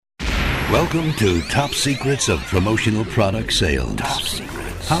Welcome to Top Secrets of Promotional Product Sales. Top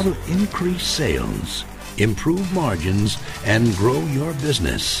Secrets. How to increase sales, improve margins, and grow your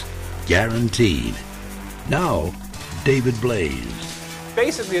business. Guaranteed. Now, David Blaze.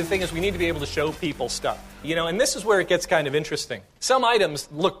 Basically, the thing is we need to be able to show people stuff. And this is where it gets kind of interesting. Some items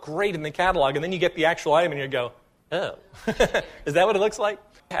look great in the catalog, and then you get the actual item, and you go, oh. Is that what it looks like?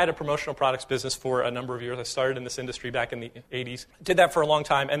 I had a promotional products business for a number of years. I started in this industry back in the 80s. Did that for a long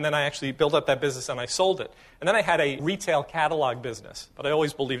time, and then I actually built up that business and I sold it. And then I had a retail catalog business, but I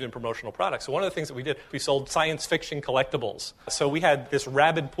always believed in promotional products. So one of the things that we did, we sold science fiction collectibles. So we had this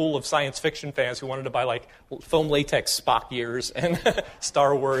rabid pool of science fiction fans who wanted to buy like foam latex Spock ears and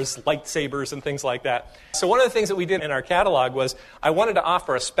Star Wars lightsabers and things like that. So one of the things that we did in our catalog was I wanted to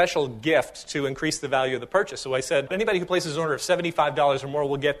offer a special gift to increase the value of the purchase. So I said, anybody who places an order of $75 or more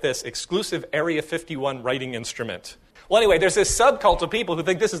will get this exclusive Area 51 writing instrument. Well, anyway, there's this subcult of people who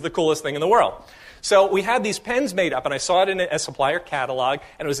think this is the coolest thing in the world. So we had these pens made up, and I saw it in a supplier catalog,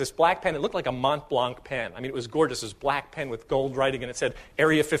 and it was this black pen. It looked like a Mont Blanc pen. I mean, it was gorgeous. It was black pen with gold writing, and it said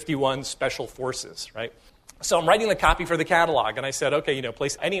Area 51 Special Forces, right? So I'm writing the copy for the catalog, and I said, okay,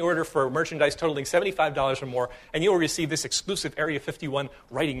 place any order for merchandise totaling $75 or more, and you will receive this exclusive Area 51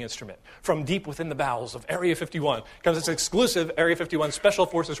 writing instrument. From deep within the bowels of Area 51 comes this exclusive Area 51 Special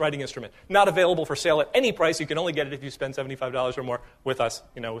Forces writing instrument. Not available for sale at any price. You can only get it if you spend $75 or more with us,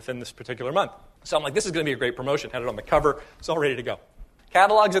 within this particular month. So I'm like, this is going to be a great promotion. Had it on the cover. It's all ready to go.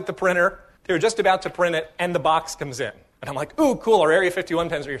 Catalog's at the printer. They were just about to print it, and the box comes in. And I'm like, ooh, cool, our Area 51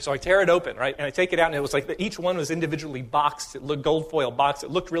 pens are here. So I tear it open, right? And I take it out, and it was like each one was individually boxed. It looked gold foil boxed. It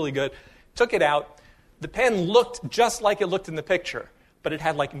looked really good. Took it out. The pen looked just like it looked in the picture, but it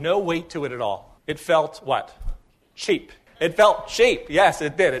had like no weight to it at all. It felt what? Cheap. It felt cheap. Yes,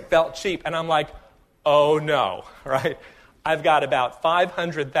 it did. It felt cheap. And I'm like, oh no, right? I've got about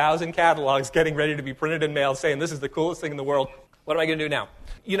 500,000 catalogs getting ready to be printed and mailed saying this is the coolest thing in the world. What am I going to do now?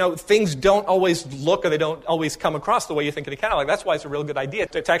 Things don't always look or they don't always come across the way you think in a catalog. That's why it's a real good idea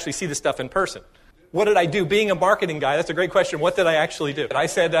to actually see the stuff in person. What did I do? Being a marketing guy, that's a great question. What did I actually do? I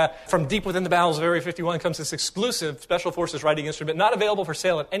said, from deep within the bowels of Area 51 comes this exclusive Special Forces writing instrument, not available for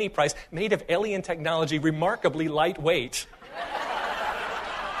sale at any price, made of alien technology, remarkably lightweight.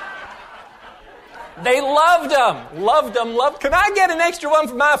 They loved them. Loved them. Can I get an extra one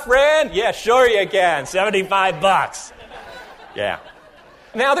for my friend? Yeah, sure you can. $75. Yeah.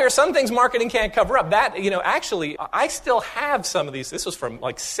 Now, there are some things marketing can't cover up. That, actually, I still have some of these. This was from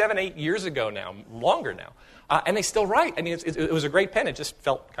like 7-8 years ago now, longer now. And they still write. I mean, it was a great pen. It just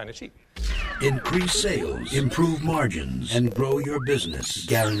felt kind of cheap. Increase sales, improve margins, and grow your business.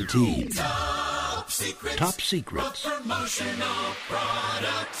 Guaranteed. Top Secrets. Top Secrets. Promotional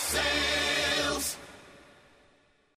product sales.